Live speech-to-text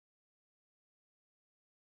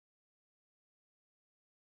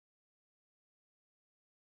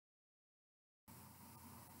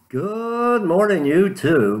Good morning,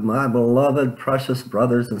 YouTube, my beloved, precious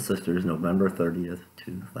brothers and sisters. November 30th,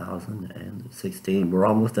 2016. We're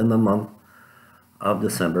almost in the month of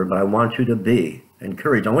December, but I want you to be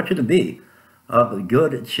encouraged. I want you to be of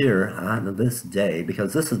good cheer on this day,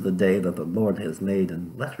 because this is the day that the Lord has made,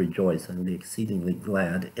 and let's rejoice and be exceedingly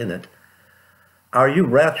glad in it. Are you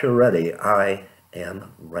rapture ready? I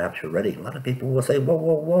am rapture ready. A lot of people will say, whoa,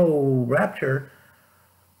 whoa, whoa, rapture.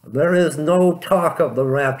 There is no talk of the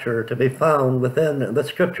rapture to be found within the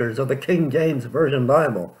scriptures of the King James Version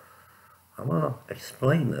Bible. I want to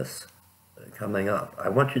explain this coming up. I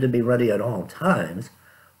want you to be ready at all times,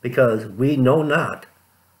 because we know not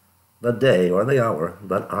the day or the hour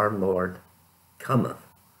that our Lord cometh.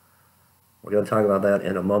 We're going to talk about that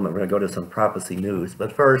in a moment. We're going to go to some prophecy news.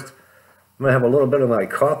 But first, I'm going to have a little bit of my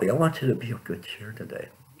coffee. I want you to be of good cheer today.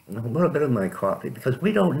 A little bit of my coffee, because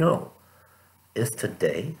we don't know. Is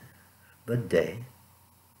today the day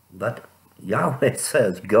that Yahweh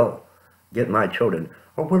says, go, get my children?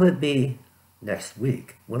 Or will it be next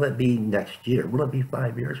week? Will it be next year? Will it be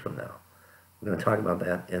 5 years from now? We're going to talk about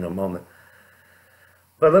that in a moment.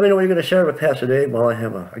 But let me know what you're going to share with Pastor Dave while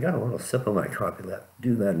I got a little sip of my coffee.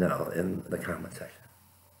 Do that now in the comment section.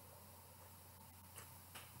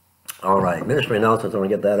 All right, ministry announcements. I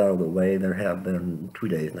want to get that out of the way. There have been 2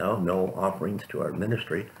 days now, no offerings to our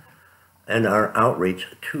ministry and our outreach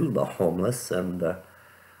to the homeless. And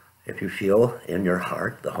if you feel in your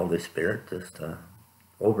heart the Holy Spirit just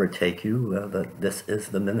overtake you, that this is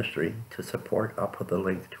the ministry to support, I'll put the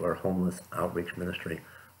link to our homeless outreach ministry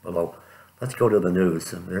below. Let's go to the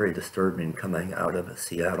news. Very disturbing coming out of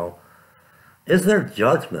Seattle. Is there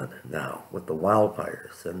judgment now with the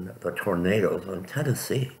wildfires and the tornadoes in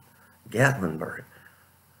Tennessee, Gatlinburg,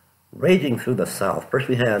 raging through the south? First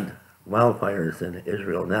we had wildfires in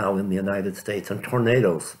Israel, now in the United States, and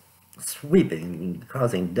tornadoes sweeping,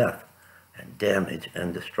 causing death and damage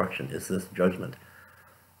and destruction. Is this judgment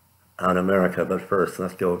on America? But first,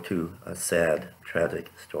 let's go to a sad, tragic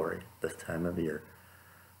story this time of year,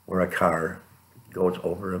 where a car goes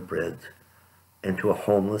over a bridge into a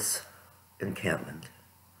homeless encampment.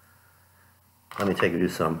 Let me take you to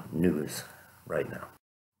some news right now.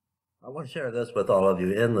 I want to share this with all of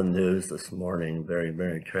you. In the news this morning, very,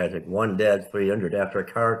 very tragic. 1 dead, 300 after a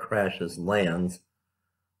car crashes lands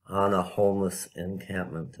on a homeless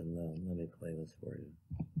encampment. And let me play this for you.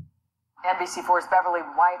 NBC4's Beverly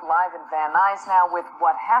White live in Van Nuys now with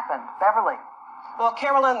what happened. Beverly. Well,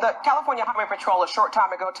 Carolyn, the California Highway Patrol a short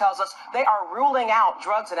time ago tells us they are ruling out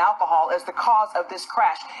drugs and alcohol as the cause of this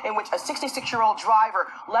crash, in which a 66-year-old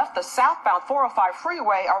driver left the southbound 405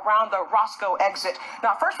 freeway around the Roscoe exit.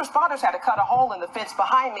 Now, first responders had to cut a hole in the fence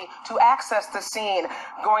behind me to access the scene,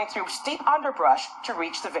 going through steep underbrush to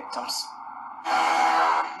reach the victims.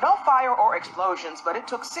 No fire or explosions, but it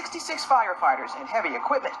took 66 firefighters and heavy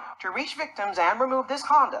equipment to reach victims and remove this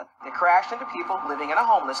Honda that crashed into people living in a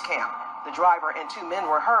homeless camp. The driver and 2 men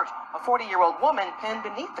were hurt. A 40-year-old woman pinned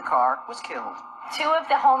beneath the car was killed. 2 of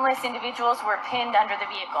the homeless individuals were pinned under the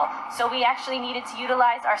vehicle, so we actually needed to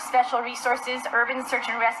utilize our special resources, urban search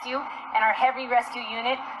and rescue, and our heavy rescue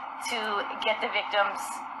unit to get the victims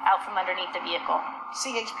out from underneath the vehicle.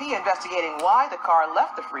 CHP investigating why the car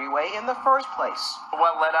left the freeway in the first place.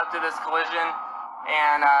 What led up to this collision,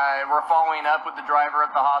 and we're following up with the driver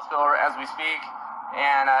at the hospital as we speak.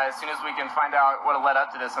 And as soon as we can find out what led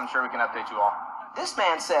up to this, I'm sure we can update you all. This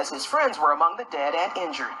man says his friends were among the dead and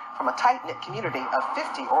injured from a tight-knit community of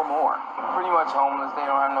 50 or more. Pretty much homeless. They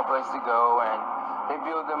don't have no place to go, and they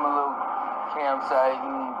build them a little campsite.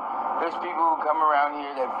 And there's people who come around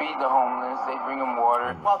here that feed the homeless. They bring them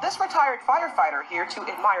water. While this retired firefighter here to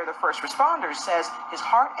admire the first responders says his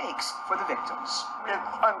heart aches for the victims.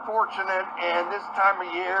 It's unfortunate, and this time of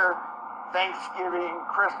year, Thanksgiving,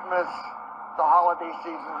 Christmas, the holiday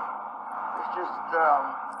season, it's just,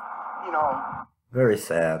 you know. Very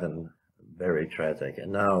sad and very tragic.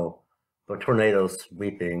 And now the tornadoes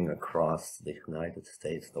sweeping across the United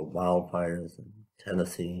States, the wildfires in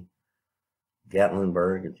Tennessee,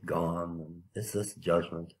 Gatlinburg is gone. And is this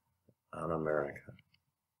judgment on America?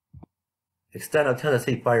 Extent of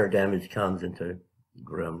Tennessee fire damage comes into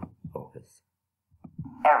grim focus.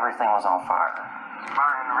 Everything was on fire.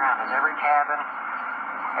 Burning around us, every cabin,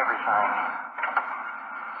 everything.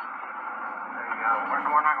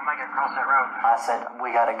 We're not going to make it across that road. I said,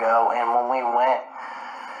 we got to go. And when we went,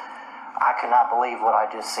 I could not believe what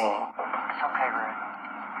I just seen. It's okay, Rick.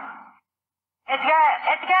 It's gas!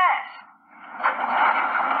 It's gas!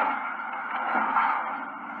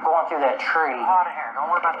 Going through that tree. Out of here. Don't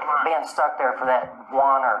worry about the line. Being stuck there for that 1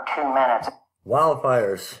 or 2 minutes.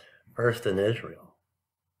 Wildfires first in Israel,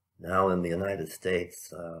 now in the United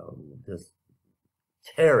States, just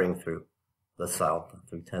tearing through the South,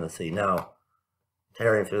 through Tennessee, now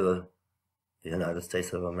tearing through the United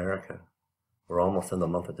States of America. We're almost in the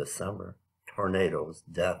month of December. Tornadoes,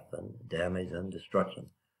 death, and damage and destruction.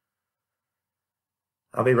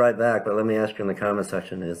 I'll be right back, but let me ask you in the comment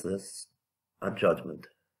section, is this a judgment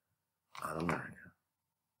on America?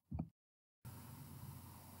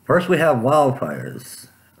 First, we have wildfires,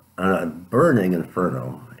 a burning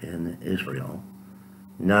inferno in Israel.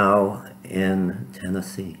 Now in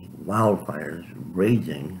Tennessee, wildfires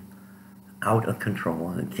raging out of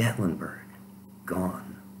control in Gatlinburg,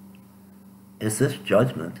 gone. Is this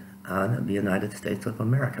judgment on the United States of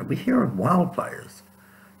America? We hear of wildfires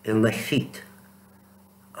in the heat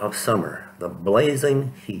of summer, the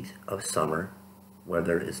blazing heat of summer, where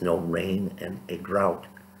there is no rain and a drought.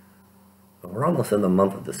 But we're almost in the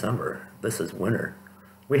month of December. This is winter.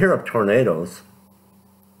 We hear of tornadoes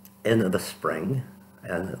in the spring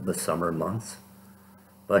and the summer months,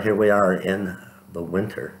 but here we are in the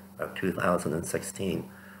winter of 2016.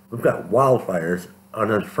 We've got wildfires, an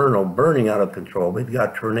inferno burning out of control. We've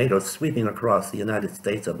got tornadoes sweeping across the United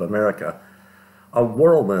States of America, a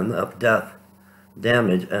whirlwind of death,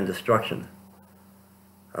 damage, and destruction.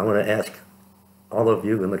 I want to ask all of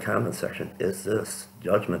you in the comment section, is this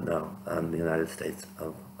judgment now on the United States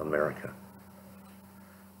of America?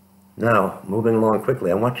 Now, moving along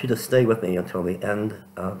quickly, I want you to stay with me until the end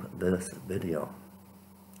of this video.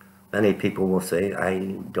 Many people will say,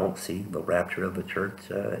 I don't see the rapture of the church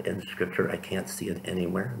in Scripture. I can't see it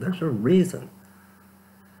anywhere. There's a reason.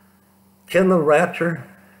 Can the rapture,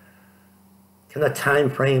 can a time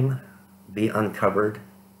frame be uncovered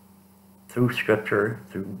through Scripture,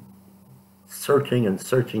 through searching and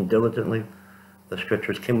searching diligently the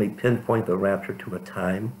Scriptures? Can we pinpoint the rapture to a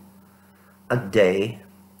time, a day,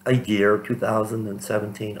 a year,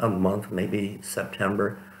 2017, a month, maybe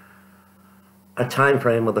September, a time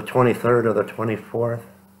frame of the 23rd or the 24th?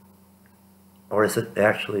 Or is it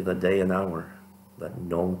actually the day and hour that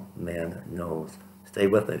no man knows? Stay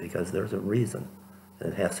with me, because there's a reason.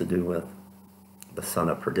 And it has to do with the son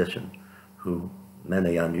of perdition, who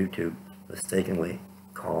many on YouTube mistakenly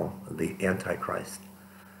call the Antichrist.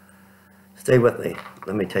 Stay with me.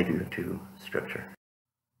 Let me take you to Scripture.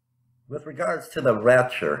 With regards to the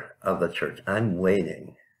rapture of the church, I'm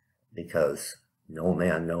waiting, because no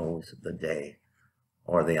man knows the day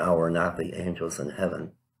or the hour, not the angels in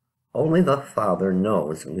heaven. Only the Father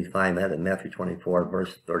knows, and we find that in Matthew 24,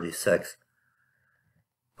 verse 36.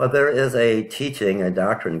 But there is a teaching, a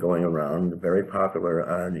doctrine going around, very popular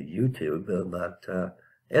on YouTube, that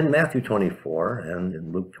in Matthew 24 and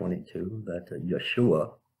in Luke 22, that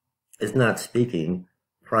Yeshua is not speaking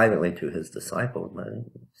privately to his disciples, but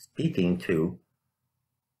speaking to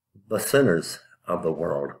the sinners of the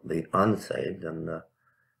world, the unsaved, and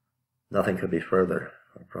nothing could be further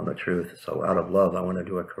from the truth. So out of love, I want to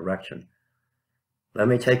do a correction. Let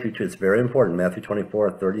me take you to, it's very important, Matthew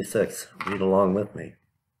 24, 36. Read along with me.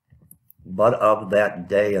 But of that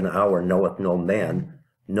day and hour knoweth no man,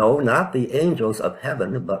 no, not the angels of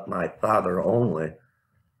heaven, but my Father only.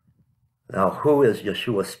 Now, who is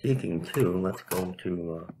Yeshua speaking to? Let's go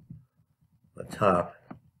to the top.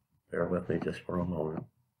 Bear with me just for a moment.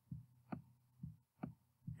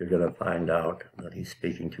 You're going to find out that he's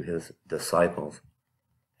speaking to his disciples.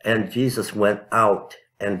 And Jesus went out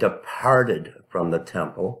and departed from the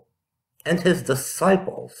temple, and his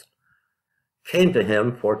disciples came to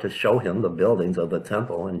him for to show him the buildings of the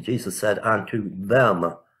temple. And Jesus said unto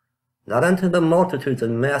them, not unto the multitudes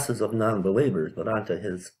and masses of non-believers, but unto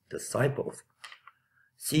his disciples,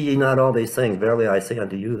 see ye not all these things? Verily I say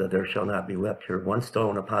unto you, that there shall not be left here one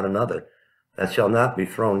stone upon another that shall not be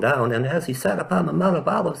thrown down. And as he sat upon the Mount of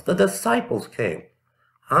Olives, the disciples came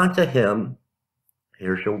unto him,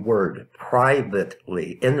 here's your word,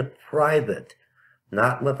 privately, in private,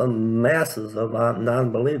 not with the masses of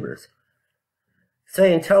non-believers,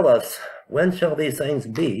 saying, tell us, when shall these things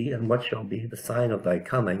be, and what shall be the sign of thy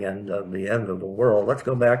coming and of the end of the world? Let's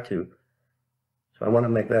go back to, so I want to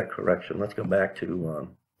make that correction. Let's go back to,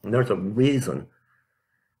 and there's a reason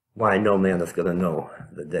why no man is going to know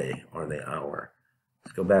the day or the hour.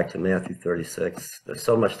 Let's go back to Matthew 36. There's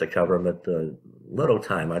so much to cover, but little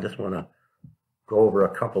time. I just want to go over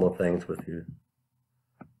a couple of things with you.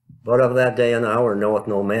 But of that day and hour knoweth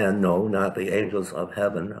no man, no, not the angels of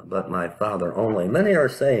heaven, but my Father only. Many are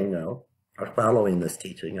saying now, are following this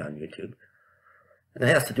teaching on YouTube, and it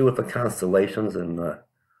has to do with the constellations and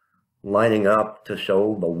lining up to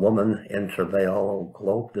show the woman in travail,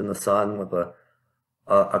 cloaked in the sun with a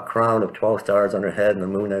a crown of 12 stars on her head and the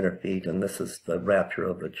moon at her feet, and this is the rapture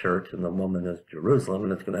of the church, and the woman is Jerusalem,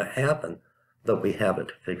 and it's going to happen that we have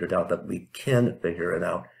it figured out, that we can figure it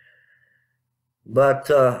out. But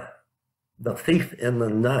the thief in the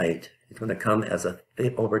night is going to come as a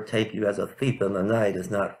thief, overtake you as a thief in the night,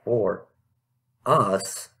 is not for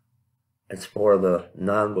us, it's for the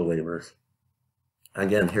non-believers.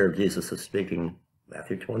 Again, here Jesus is speaking,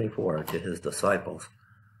 Matthew 24, to his disciples.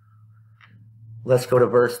 Let's go to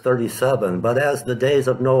verse 37. But as the days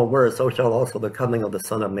of Noah were, so shall also the coming of the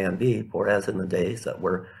Son of Man be. For as in the days that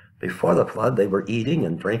were before the flood, they were eating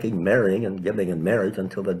and drinking, marrying and giving in marriage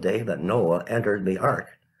until the day that Noah entered the ark,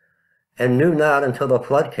 and knew not until the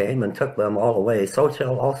flood came and took them all away. So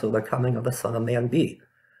shall also the coming of the Son of Man be.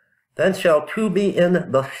 Then shall two be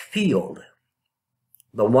in the field.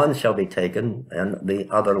 The one shall be taken, and the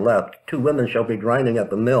other left. Two women shall be grinding at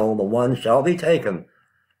the mill. The one shall be taken,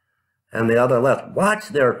 and the other left. Watch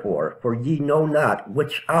therefore, for ye know not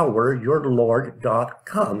which hour your Lord doth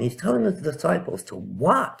come. He's telling his disciples to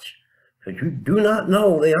watch, because you do not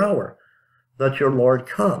know the hour that your Lord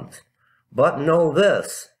comes. But know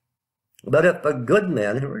this, that if the good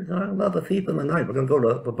man, here we're talking about the thief in the night, we're going to go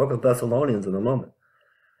to the book of Thessalonians in a moment.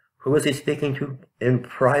 Who is he speaking to in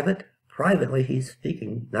private? Privately, he's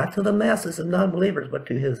speaking not to the masses of non-believers, but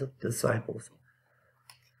to his disciples.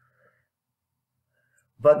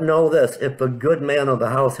 But know this, if the good man of the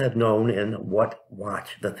house had known in what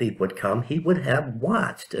watch the thief would come, he would have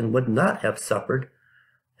watched and would not have suffered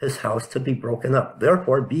his house to be broken up.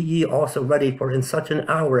 Therefore be ye also ready, for in such an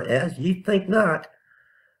hour as ye think not,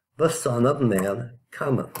 the Son of Man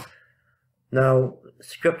cometh. Now,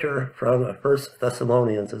 scripture from 1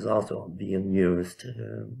 Thessalonians is also being used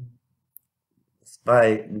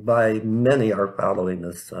by many are following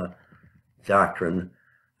this doctrine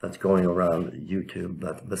that's going around YouTube,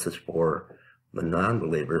 but this is for the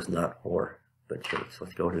non-believers, not for the church.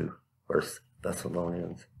 Let's go to 1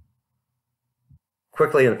 Thessalonians.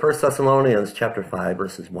 Quickly, in 1 Thessalonians chapter 5,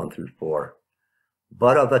 verses 1 through 4.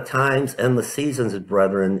 But of the times and the seasons,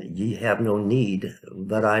 brethren, ye have no need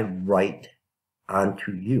that I write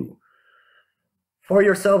unto you. For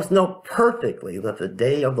yourselves know perfectly that the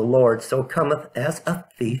day of the Lord so cometh as a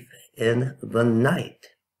thief in the night.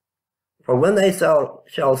 For when they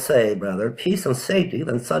shall say, brother, peace and safety,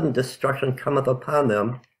 then sudden destruction cometh upon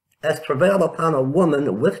them, as travail upon a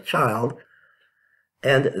woman with child,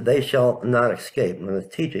 and they shall not escape. And the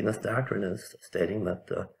teaching, this doctrine is stating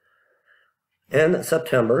that in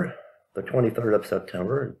September, the 23rd of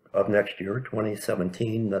September of next year,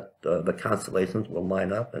 2017, that the constellations will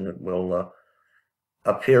line up, and it will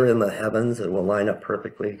appear in the heavens. It will line up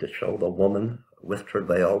perfectly to show the woman with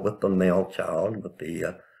travail, with the male child, with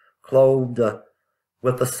the clothed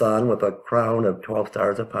with the sun, with a crown of 12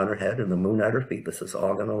 stars upon her head and the moon at her feet. This is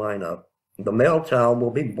all going to line up. The male child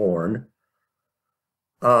will be born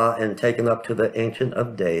and taken up to the Ancient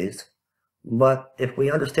of Days. But if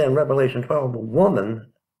we understand Revelation 12, the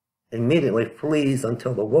woman immediately flees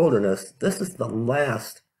until the wilderness. This is the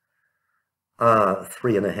last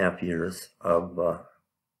 3.5 years of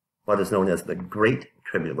what is known as the Great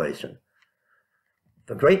Tribulation.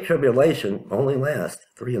 The Great Tribulation only lasts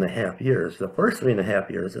 3.5 years. The first 3.5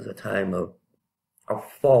 years is a time of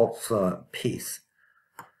false peace.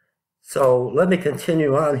 So let me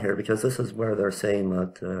continue on here, because this is where they're saying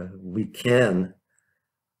that we can,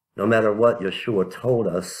 no matter what Yeshua told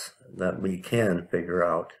us, that we can figure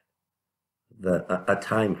out a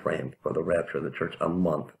time frame for the rapture of the church, a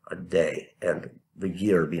month, a day, and the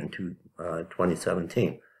year being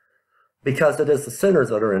 2017. Because it is the sinners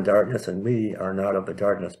that are in darkness, and we are not of the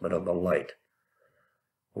darkness, but of the light.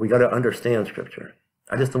 We got to understand Scripture.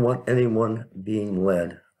 I just don't want anyone being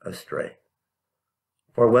led astray.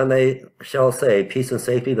 For when they shall say, peace and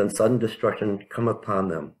safety, then sudden destruction come upon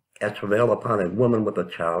them, as travail upon a woman with a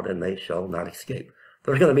child, and they shall not escape.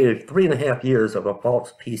 There's going to be 3.5 years of a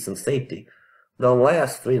false peace and safety. The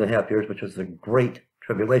last 3.5 years, which is the Great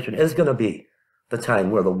Tribulation, is going to be the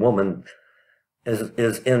time where the woman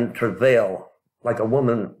is in travail, like a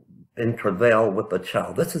woman in travail with the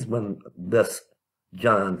child. This is when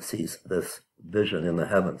John sees this vision in the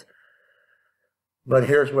heavens. But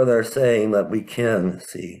here's where they're saying that we can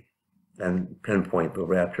see and pinpoint the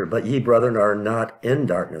rapture. But ye, brethren, are not in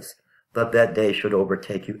darkness, that that day should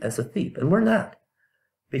overtake you as a thief. And we're not,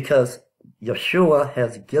 because Yeshua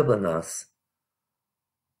has given us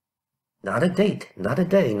not a date, not a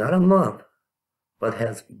day, not a month, but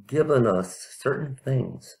has given us certain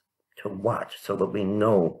things to watch so that we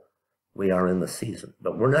know we are in the season.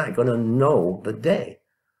 But we're not going to know the day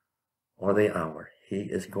or the hour. He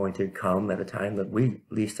is going to come at a time that we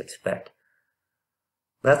least expect.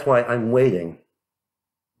 That's why I'm waiting,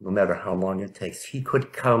 no matter how long it takes. He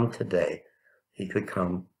could come today. He could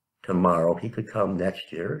come tomorrow. He could come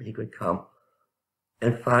next year. He could come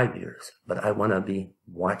in 5 years. But I want to be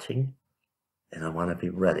watching, and I want to be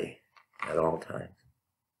ready at all times.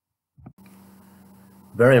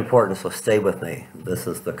 Very important, so stay with me. This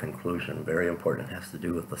is the conclusion. Very important. It has to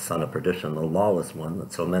do with the son of perdition, the lawless one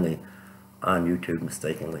that so many on YouTube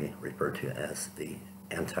mistakenly refer to as the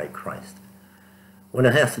Antichrist. When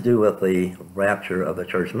it has to do with the rapture of the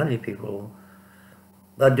church, many people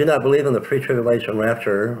that do not believe in the pre-tribulation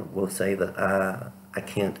rapture will say that I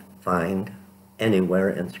can't find anywhere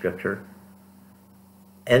in Scripture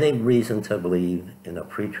any reason to believe in a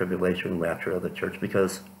pre-tribulation rapture of the church,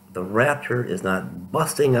 because the rapture is not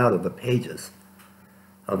busting out of the pages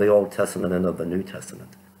of the Old Testament and of the New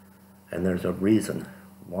Testament. And there's a reason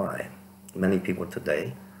why. Many people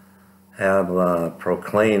today have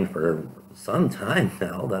proclaimed for some time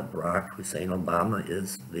now that Barack Hussein Obama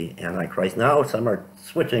is the Antichrist. Now some are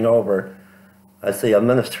switching over. I see a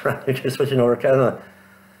minister switching over, kind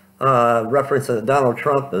of reference that Donald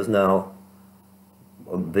Trump is now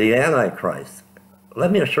the Antichrist.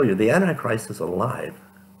 Let me assure you, the Antichrist is alive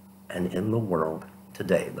and in the world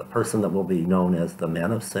today. The person that will be known as the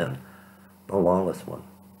man of sin, the lawless one.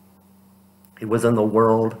 He was in the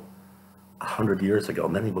world 100 years ago.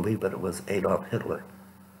 Many believe that it was Adolf Hitler.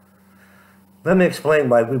 Let me explain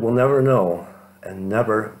why we will never know and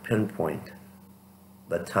never pinpoint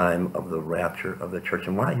the time of the rapture of the church,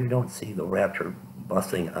 and why you don't see the rapture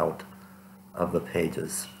busting out of the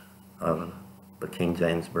pages of the King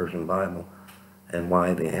James Version Bible, and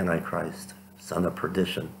why the Antichrist, son of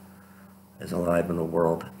perdition, is alive in the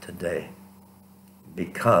world today.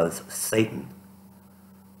 Because Satan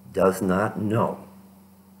does not know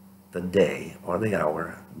the day or the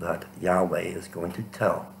hour that Yahweh is going to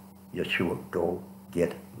tell Yeshua, go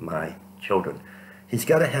get my children. He's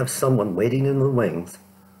got to have someone waiting in the wings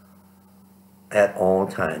at all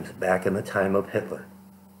times. Back in the time of Hitler,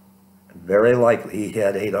 very likely he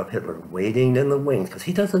had Adolf Hitler waiting in the wings, because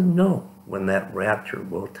he doesn't know when that rapture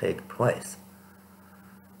will take place.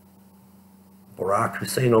 Barack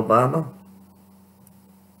Hussein Obama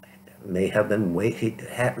may have been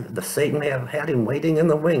Satan may have had him waiting in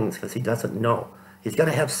the wings, because he doesn't know. He's got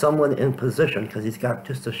to have someone in position, because he's got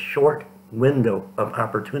just a short window of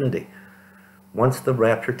opportunity once the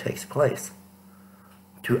rapture takes place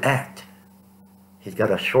to act. He's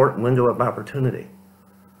got a short window of opportunity.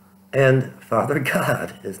 And Father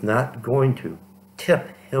God is not going to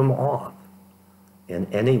tip him off in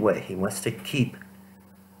any way. He wants to keep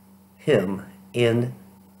him in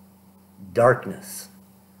darkness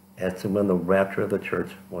as to when the rapture of the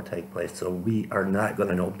church will take place. So we are not going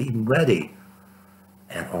to know. Be ready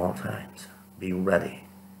at all times. Be ready.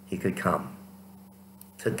 He could come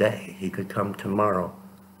today. He could come tomorrow.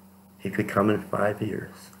 He could come in 5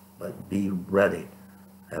 years. But be ready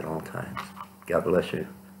at all times. God bless you.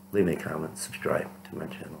 Leave me a comment. Subscribe to my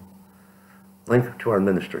channel. Link to our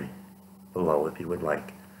ministry below if you would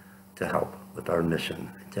like to help with our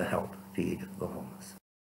mission to help feed the homeless.